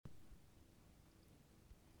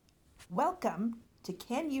Welcome to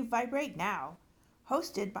Can You Vibrate Now,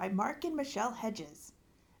 hosted by Mark and Michelle Hedges.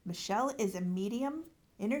 Michelle is a medium,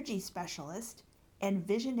 energy specialist, and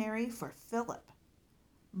visionary for Philip.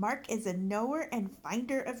 Mark is a knower and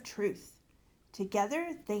finder of truth. Together,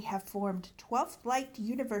 they have formed 12th Light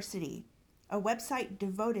University, a website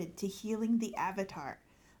devoted to healing the avatar.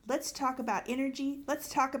 Let's talk about energy. Let's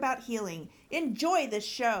talk about healing. Enjoy the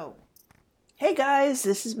show. Hey guys,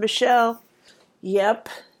 this is Michelle. Yep,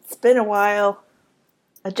 it's been a while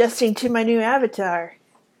adjusting to my new avatar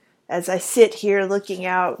as I sit here looking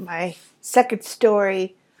out my second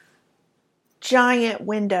story giant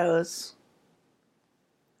windows.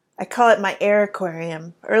 I call it my air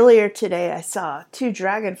aquarium. Earlier today I saw 2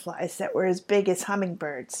 dragonflies that were as big as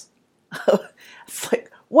hummingbirds. It's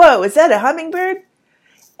like, whoa, is that a hummingbird?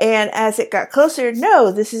 And as it got closer,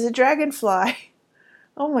 no, this is a dragonfly.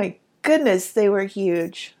 Oh my goodness, they were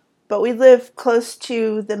huge. But we live close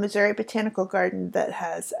to the Missouri Botanical Garden that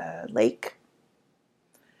has a lake.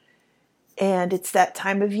 And it's that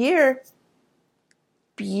time of year.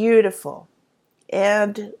 Beautiful.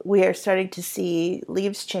 And we are starting to see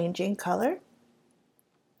leaves changing color.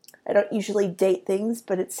 I don't usually date things,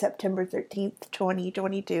 but it's September 13th,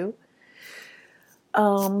 2022.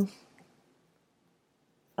 A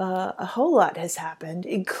whole lot has happened,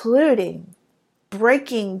 including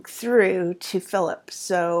breaking through to Philip.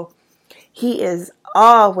 So he is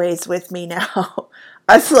always with me now.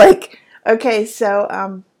 I was like, okay,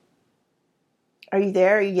 so, are you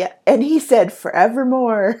there? Yeah. And he said,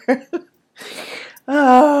 forevermore.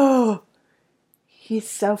 Oh, he's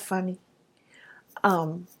so funny.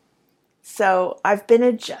 So I've been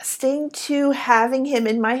adjusting to having him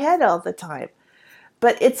in my head all the time,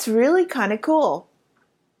 but it's really kind of cool.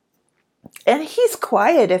 And he's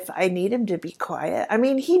quiet if I need him to be quiet. I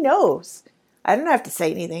mean, he knows. I don't have to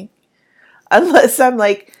say anything. Unless I'm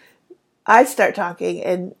like, I start talking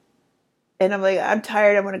and I'm like, I'm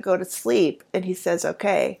tired, I want to go to sleep. And he says,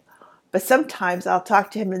 okay. But sometimes I'll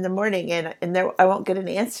talk to him in the morning and there, I won't get an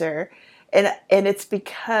answer. And it's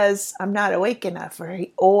because I'm not awake enough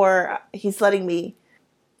or he's letting me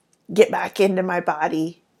get back into my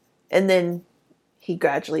body. And then he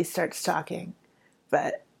gradually starts talking.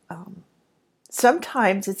 But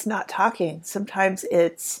sometimes it's not talking. Sometimes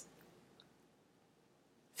it's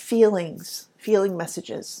feeling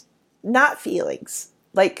messages, not feelings,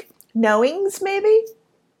 like knowings maybe.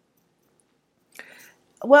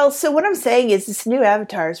 Well, so what I'm saying is this new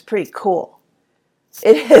avatar is pretty cool.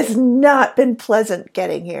 It has not been pleasant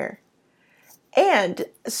getting here. And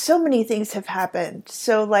so many things have happened.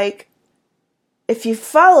 So like, if you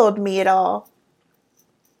followed me at all,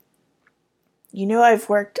 you know I've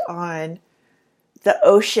worked on the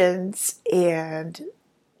oceans and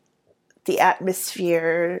the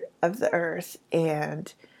atmosphere of the earth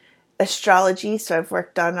and astrology. So I've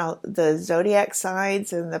worked on all the zodiac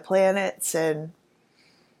signs and the planets, and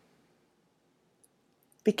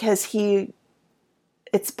because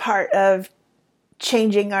it's part of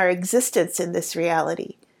changing our existence in this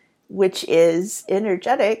reality, which is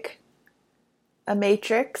energetic, a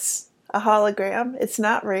matrix, a hologram. It's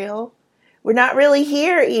not real. We're not really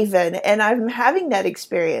here even, and I'm having that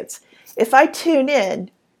experience. If I tune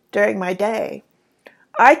in during my day,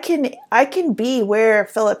 I can be where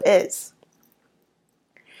Philip is.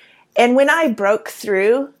 And when I broke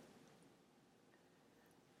through,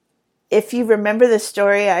 if you remember the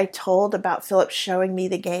story I told about Philip showing me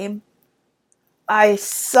the game, I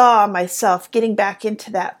saw myself getting back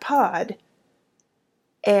into that pod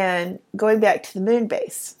and going back to the moon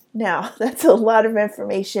base. Now, that's a lot of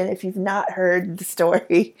information if you've not heard the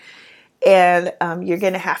story, and you're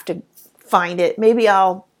going to have to find it. Maybe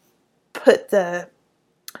I'll put the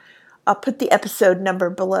episode number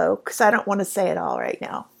below because I don't want to say it all right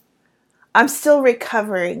now. I'm still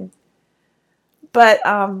recovering, but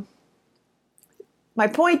my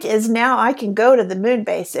point is now I can go to the moon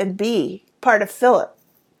base and be part of Philip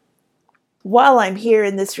while I'm here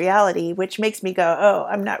in this reality, which makes me go, oh,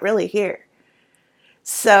 I'm not really here.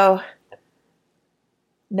 So,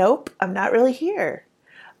 nope, I'm not really here.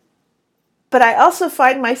 But I also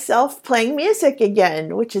find myself playing music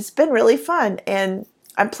again, which has been really fun. And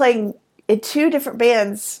I'm playing in 2 different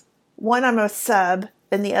bands. One I'm a sub,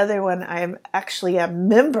 and the other one I'm actually a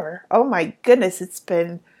member. Oh my goodness, it's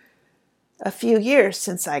been a few years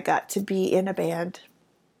since I got to be in a band.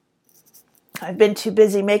 I've been too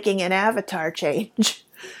busy making an avatar change.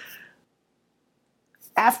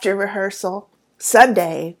 After rehearsal,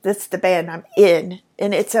 Sunday, that's the band I'm in,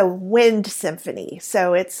 and it's a wind symphony.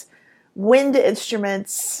 So it's wind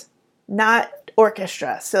instruments, not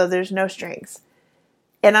orchestra, so there's no strings.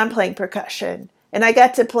 And I'm playing percussion. And I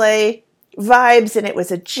got to play Vibes, and it was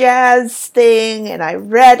a jazz thing, and I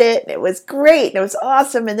read it, and it was great, and it was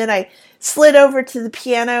awesome. And then I slid over to the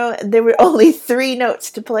piano, and there were only 3 notes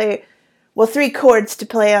to play, 3 chords to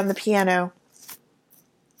play on the piano.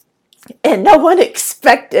 And no one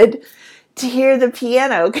expected to hear the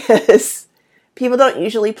piano because people don't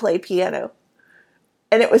usually play piano.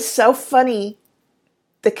 And it was so funny.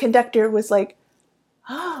 The conductor was like,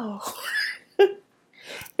 oh.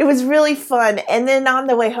 It was really fun. And then on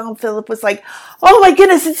the way home, Philip was like, oh my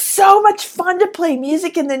goodness, it's so much fun to play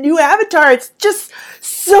music in the new Avatar. It's just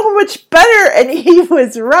so much better. And he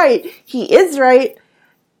was right. He is right.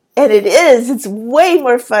 And it is. It's way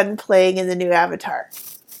more fun playing in the new Avatar.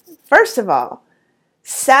 First of all,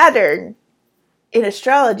 Saturn in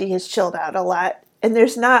astrology has chilled out a lot. And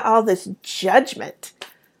there's not all this judgment.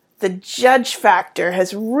 The judge factor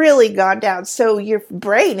has really gone down. So your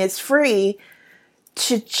brain is free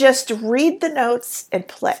to just read the notes and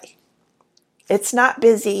play. It's not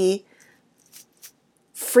busy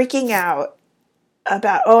freaking out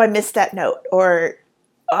about, oh, I missed that note, or,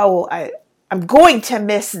 oh, I'm going to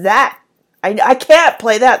miss that. I can't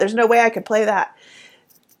play that. There's no way I could play that.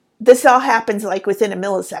 This all happens like within a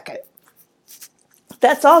millisecond.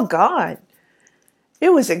 That's all gone.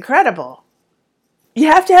 It was incredible. You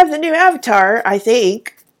have to have the new Avatar, I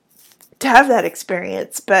think, to have that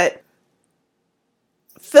experience, but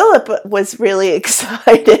Philip was really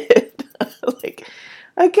excited. Like,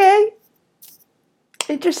 okay,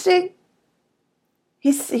 interesting.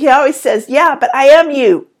 He always says, yeah, but I am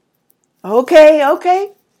you.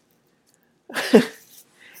 Okay.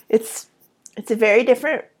 It's a very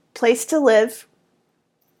different place to live.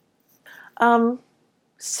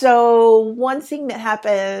 So one thing that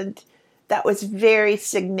happened that was very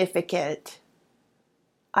significant,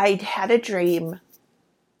 I'd had a dream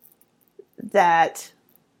that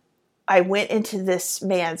I went into this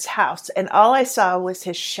man's house, and all I saw was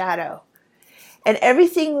his shadow. And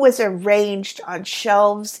everything was arranged on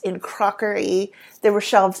shelves in crockery. There were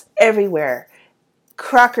shelves everywhere,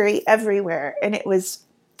 crockery everywhere, and it was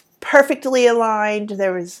perfectly aligned.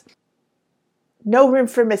 There was no room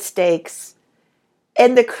for mistakes.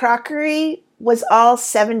 And the crockery was all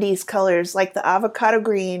 70s colors, like the avocado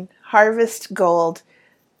green, harvest gold,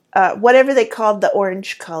 whatever they called the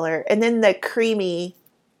orange color, and then the creamy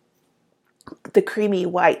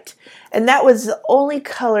white. And that was the only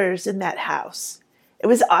colors in that house. It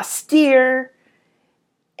was austere.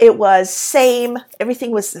 It was same.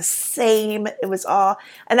 Everything was the same. It was all.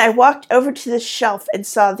 And I walked over to the shelf and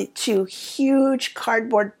saw the 2 huge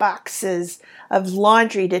cardboard boxes of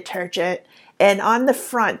laundry detergent. And on the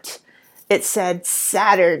front, it said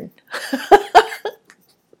Saturn.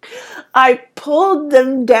 I pulled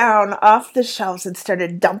them down off the shelves and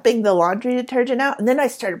started dumping the laundry detergent out. And then I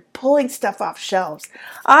started pulling stuff off shelves.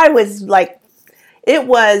 It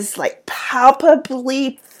was like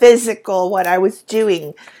palpably physical what I was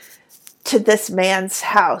doing to this man's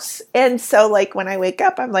house. And so like when I wake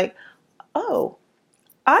up, I'm like, oh,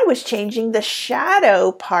 I was changing the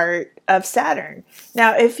shadow part of Saturn.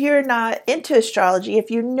 Now, if you're not into astrology,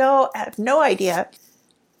 if you have no idea,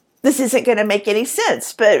 this isn't going to make any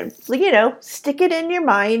sense, but, stick it in your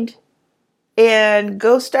mind and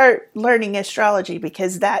go start learning astrology,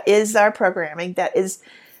 because that is our programming. That is,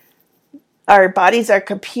 our bodies are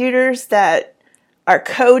computers that are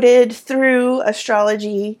coded through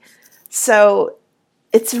astrology. So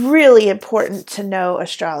it's really important to know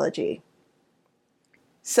astrology.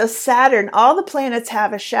 So Saturn, all the planets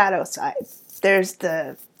have a shadow side. There's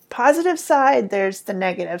the positive side, there's the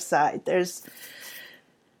negative side.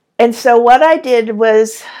 And so what I did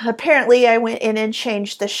was, apparently I went in and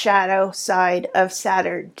changed the shadow side of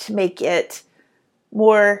Saturn to make it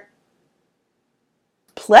more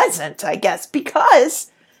pleasant, I guess,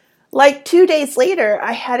 because like 2 days later,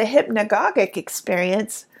 I had a hypnagogic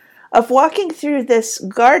experience of walking through this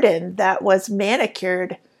garden that was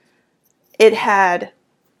manicured. It had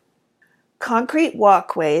concrete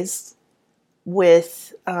walkways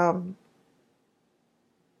with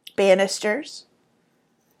banisters.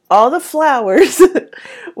 All the flowers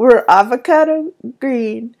were avocado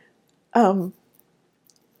green,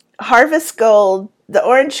 harvest gold, the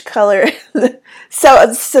orange color.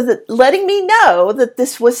 so letting me know that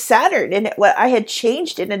this was Saturn, and I had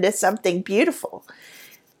changed it into something beautiful.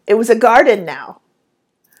 It was a garden now.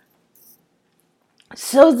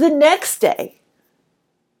 So the next day,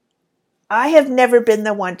 I have never been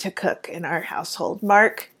the one to cook in our household.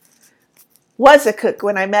 Mark was a cook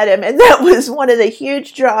when I met him, and that was one of the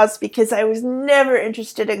huge draws because I was never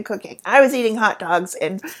interested in cooking. I was eating hot dogs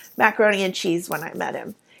and macaroni and cheese when I met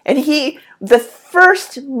him. And the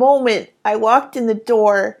first moment I walked in the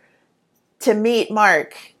door to meet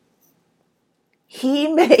Mark, he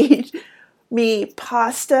made me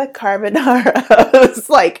pasta carbonara. It was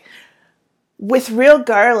like with real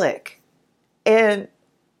garlic. And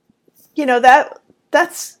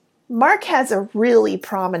that's Mark has a really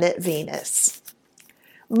prominent Venus.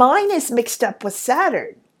 Mine is mixed up with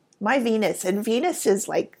Saturn, my Venus. And Venus is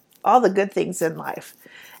like all the good things in life.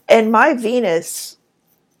 And my Venus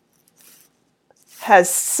has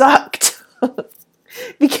sucked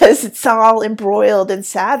because it's all embroiled in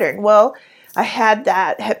Saturn. Well, I had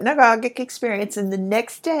that hypnagogic experience, and the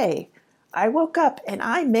next day I woke up and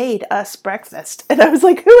I made us breakfast. And I was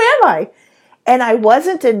like, who am I? And I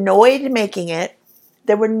wasn't annoyed making it.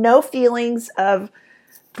 There were no feelings of,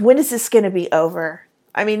 when is this going to be over?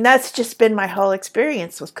 I mean, that's just been my whole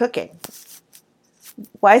experience with cooking.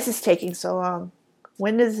 Why is this taking so long?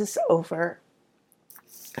 When is this over?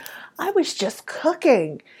 I was just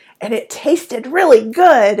cooking, and it tasted really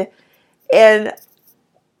good. And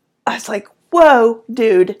I was like, whoa,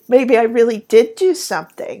 dude, maybe I really did do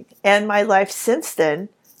something. And my life since then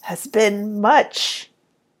has been much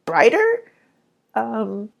brighter,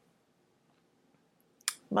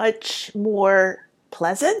 much more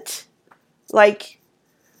pleasant. Like,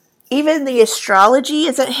 even the astrology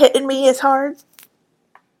isn't hitting me as hard.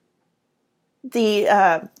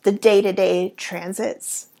 The day-to-day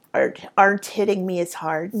transits aren't hitting me as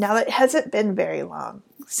hard. Now, it hasn't been very long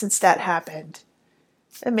since that happened.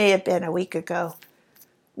 It may have been a week ago,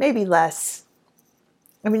 maybe less.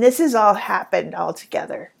 I mean, this has all happened all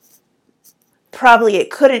together. Probably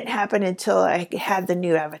it couldn't happen until I had the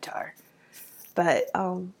new avatar. But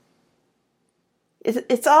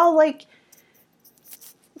it's all like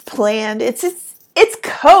planned. It's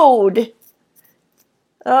code.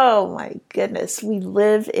 Oh my goodness, we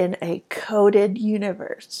live in a coded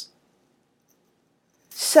universe.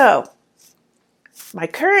 So, my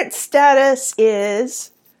current status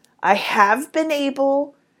is I have been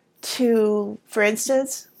able to, for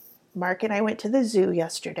instance, Mark and I went to the zoo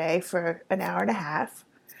yesterday for an hour and a half.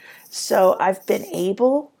 So I've been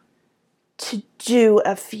able to do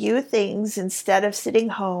a few things instead of sitting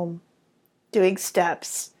home doing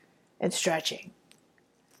steps and stretching.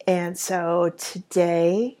 And so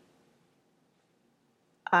today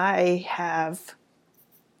I have,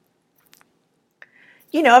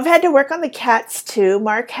 I've had to work on the cats too.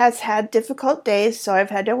 Mark has had difficult days, so I've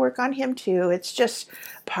had to work on him too. It's just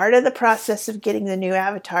part of the process of getting the new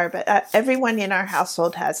avatar. But everyone in our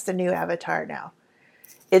household has the new avatar now.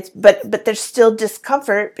 But there's still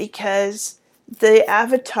discomfort because the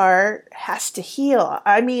avatar has to heal.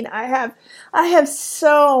 I mean, I have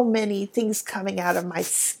so many things coming out of my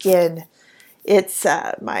skin. It's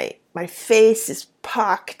my face is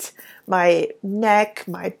pocked, my neck,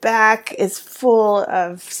 my back is full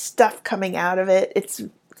of stuff coming out of it. It's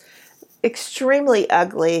extremely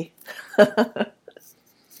ugly. But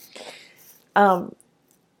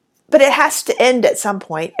it has to end at some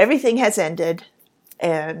point. Everything has ended,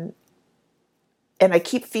 and I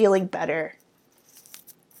keep feeling better.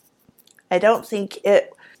 I don't think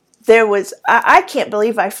I can't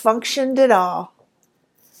believe I functioned at all.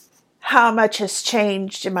 How much has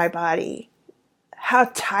changed in my body. How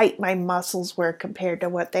tight my muscles were compared to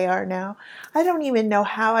what they are now. I don't even know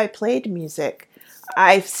how I played music.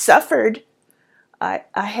 I've suffered. I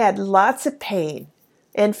had lots of pain.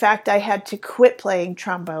 In fact, I had to quit playing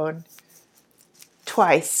trombone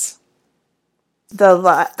twice. The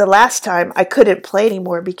last time I couldn't play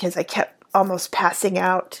anymore because I kept almost passing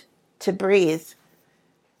out to breathe.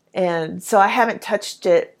 And so I haven't touched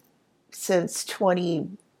it since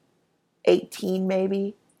 2018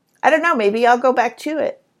 maybe. I don't know, maybe I'll go back to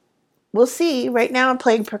it. We'll see. Right now I'm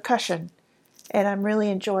playing percussion and I'm really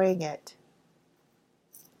enjoying it.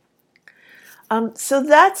 So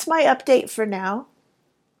that's my update for now.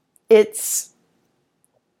 It's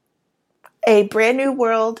a brand new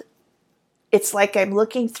world. It's like I'm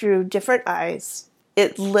looking through different eyes.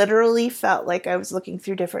 It literally felt like I was looking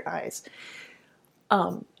through different eyes.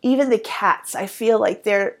 Even the cats, I feel like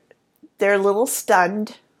they're a little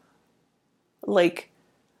stunned. Like,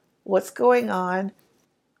 what's going on?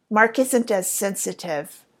 Mark isn't as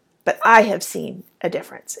sensitive, but I have seen a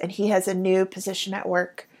difference. And he has a new position at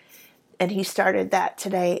work. And he started that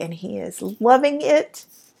today, and he is loving it.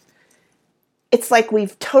 It's like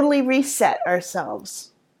we've totally reset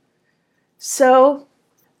ourselves. So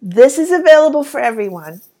this is available for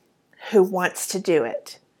everyone who wants to do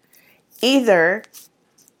it. Either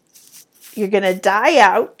you're going to die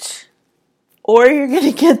out or you're going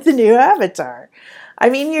to get the new avatar. I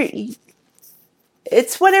mean,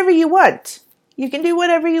 it's whatever you want. You can do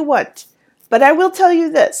whatever you want. But I will tell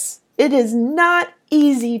you this. It is not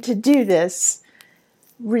easy to do this.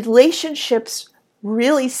 Relationships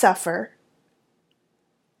really suffer.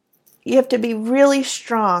 You have to be really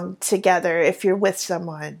strong together if you're with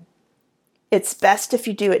someone. It's best if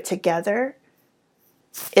you do it together.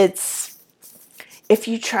 If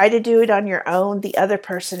you try to do it on your own, the other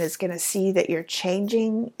person is going to see that you're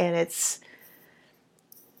changing, and it's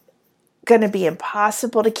going to be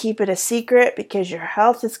impossible to keep it a secret because your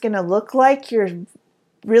health is going to look like you're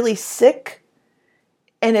really sick.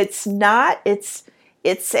 And it's not.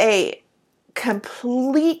 It's a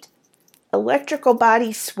complete electrical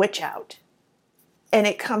body switch out. And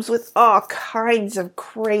it comes with all kinds of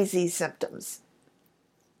crazy symptoms.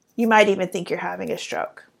 You might even think you're having a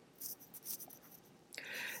stroke.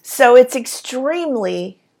 So it's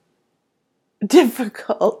extremely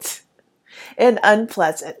difficult and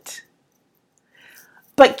unpleasant.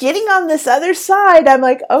 But getting on this other side, I'm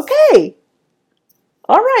like, okay,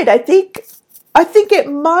 all right, I think it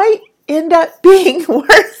might end up being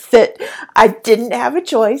worth it. I didn't have a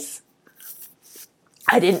choice.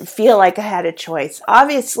 I didn't feel like I had a choice.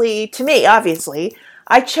 Obviously,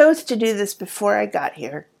 I chose to do this before I got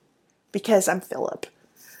here because I'm Philip.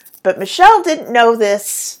 But Michelle didn't know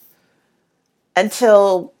this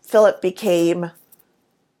until Philip became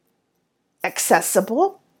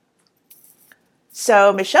accessible.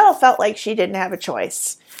 So Michelle felt like she didn't have a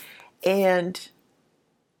choice. And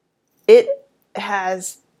it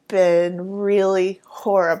has been really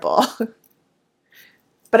horrible.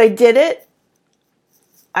 But I did it.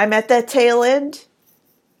 I'm at that tail end.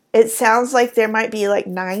 It sounds like there might be like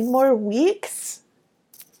 9 more weeks.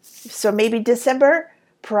 So maybe December,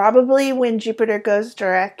 probably when Jupiter goes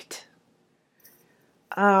direct.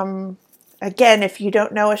 Again, if you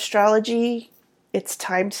don't know astrology, it's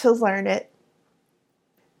time to learn it.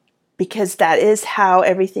 Because that is how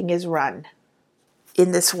everything is run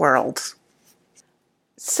in this world.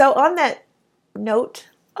 So on that note,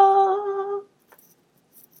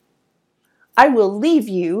 I will leave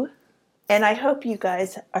you, and I hope you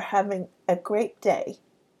guys are having a great day.